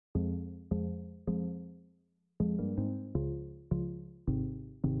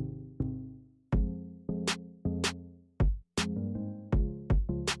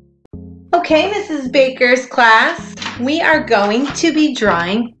Okay, Mrs. Baker's class, we are going to be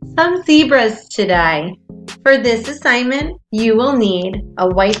drawing some zebras today. For this assignment, you will need a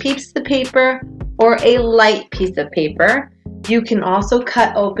white piece of paper or a light piece of paper. You can also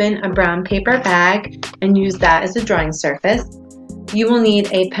cut open a brown paper bag and use that as a drawing surface. You will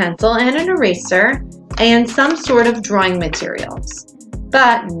need a pencil and an eraser and some sort of drawing materials.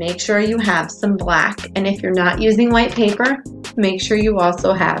 But make sure you have some black, and if you're not using white paper, make sure you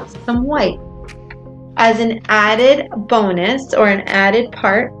also have some white. As an added bonus or an added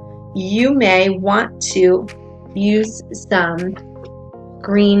part, you may want to use some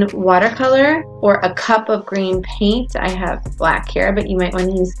green watercolor or a cup of green paint. I have black here, but you might want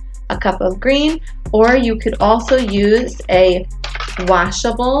to use a cup of green, or you could also use a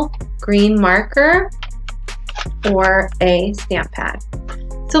washable green marker or a stamp pad.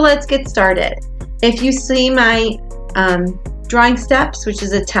 So let's get started. If you see my drawing steps, which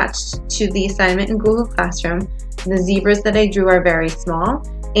is attached to the assignment in Google Classroom, the zebras that I drew are very small,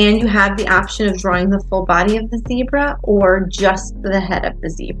 and you have the option of drawing the full body of the zebra or just the head of the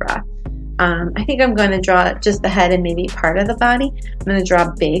zebra. I think I'm going to draw just the head and maybe part of the body. I'm going to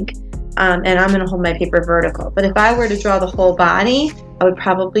draw big, and I'm going to hold my paper vertical. But if I were to draw the whole body, I would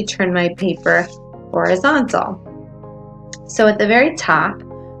probably turn my paper horizontal. So at the very top,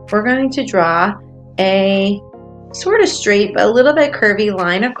 we're going to draw a sort of straight but a little bit curvy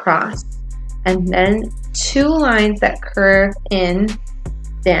line across, and then two lines that curve in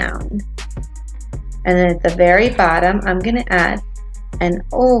down. And then at the very bottom, I'm going to add an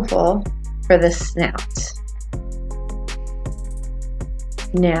oval for the snout.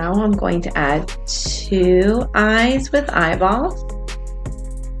 Now I'm going to add two eyes with eyeballs.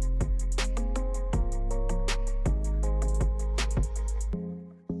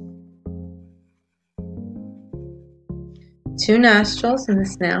 Two nostrils in the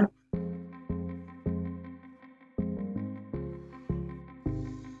snout.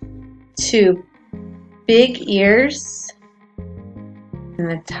 Two big ears in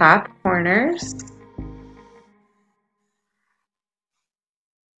the top corners.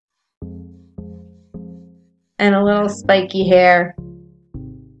 And a little spiky hair.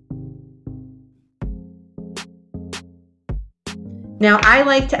 Now I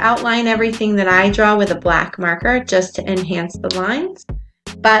like to outline everything that I draw with a black marker just to enhance the lines,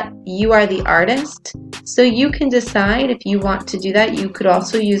 but you are the artist, so you can decide if you want to do that. You could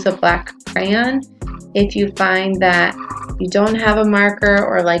also use a black crayon if you find that you don't have a marker,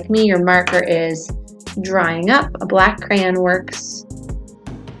 or like me, your marker is drying up. A black crayon works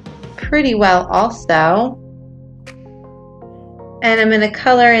pretty well also. And I'm going to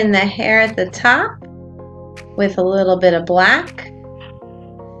color in the hair at the top with a little bit of black.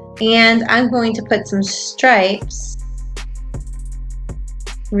 And I'm going to put some stripes,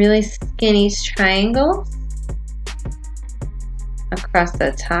 really skinny triangles across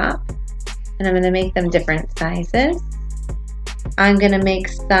the top. And I'm going to make them different sizes. I'm going to make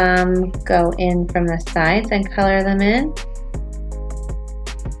some go in from the sides and color them in.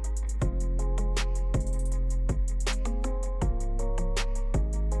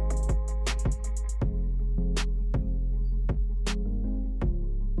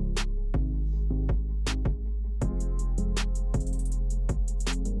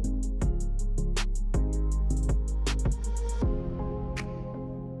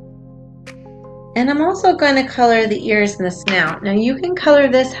 And I'm also going to color the ears and the snout. Now you can color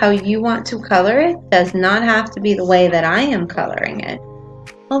this how you want to color it. It does not have to be the way that I am coloring it.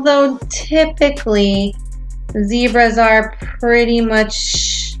 Although typically zebras are pretty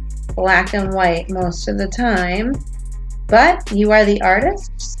much black and white most of the time. But you are the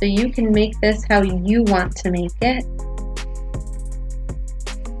artist, so you can make this how you want to make it.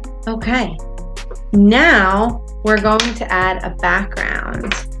 Okay, now we're going to add a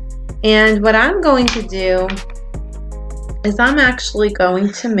background. And what I'm going to do is I'm actually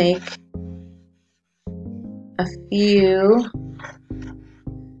going to make a few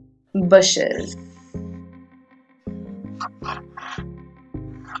bushes.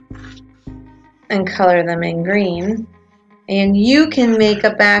 And color them in green. And you can make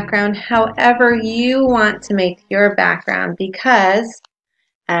a background however you want to make your background, because,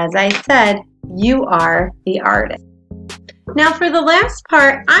 as I said, you are the artist. Now for the last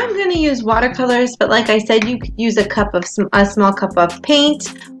part, I'm going to use watercolors, but like I said, you could use a small cup of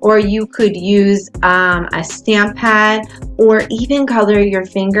paint, or you could use a stamp pad, or even color your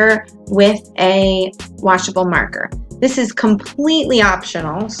finger with a washable marker. This is completely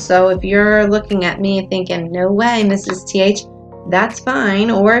optional, so if you're looking at me thinking, no way, Mrs. TH, that's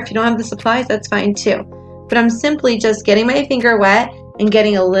fine, or if you don't have the supplies, that's fine too. But I'm simply just getting my finger wet and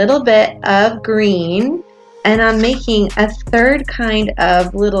getting a little bit of green, and I'm making a third kind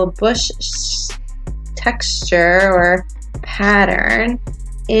of little bush texture or pattern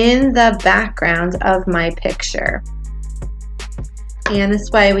in the background of my picture. And this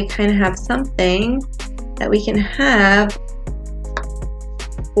way we kind of have something that we can have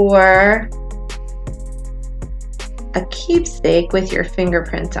for a keepsake with your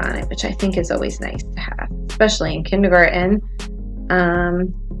fingerprint on it, which I think is always nice to have, especially in kindergarten.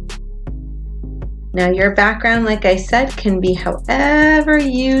 Now your background, like I said, can be however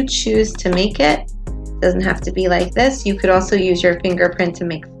you choose to make it. It doesn't have to be like this. You could also use your fingerprint to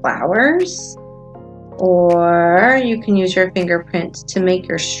make flowers, or you can use your fingerprint to make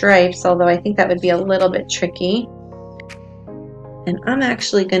your stripes, although I think that would be a little bit tricky. And I'm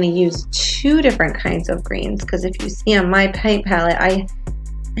actually going to use two different kinds of greens, because if you see on my paint palette, I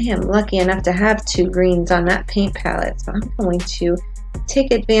am lucky enough to have two greens on that paint palette, so I'm going to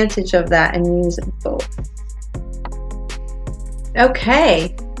take advantage of that and use both.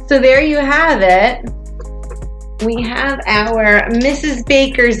 Okay, so there you have it. We have our Mrs.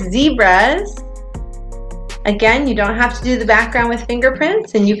 Baker's zebras. Again, you don't have to do the background with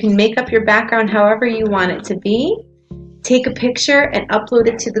fingerprints, and you can make up your background however you want it to be. Take a picture and upload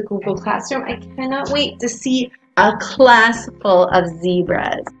it to the Google Classroom. I cannot wait to see a class full of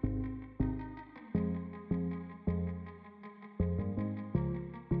zebras.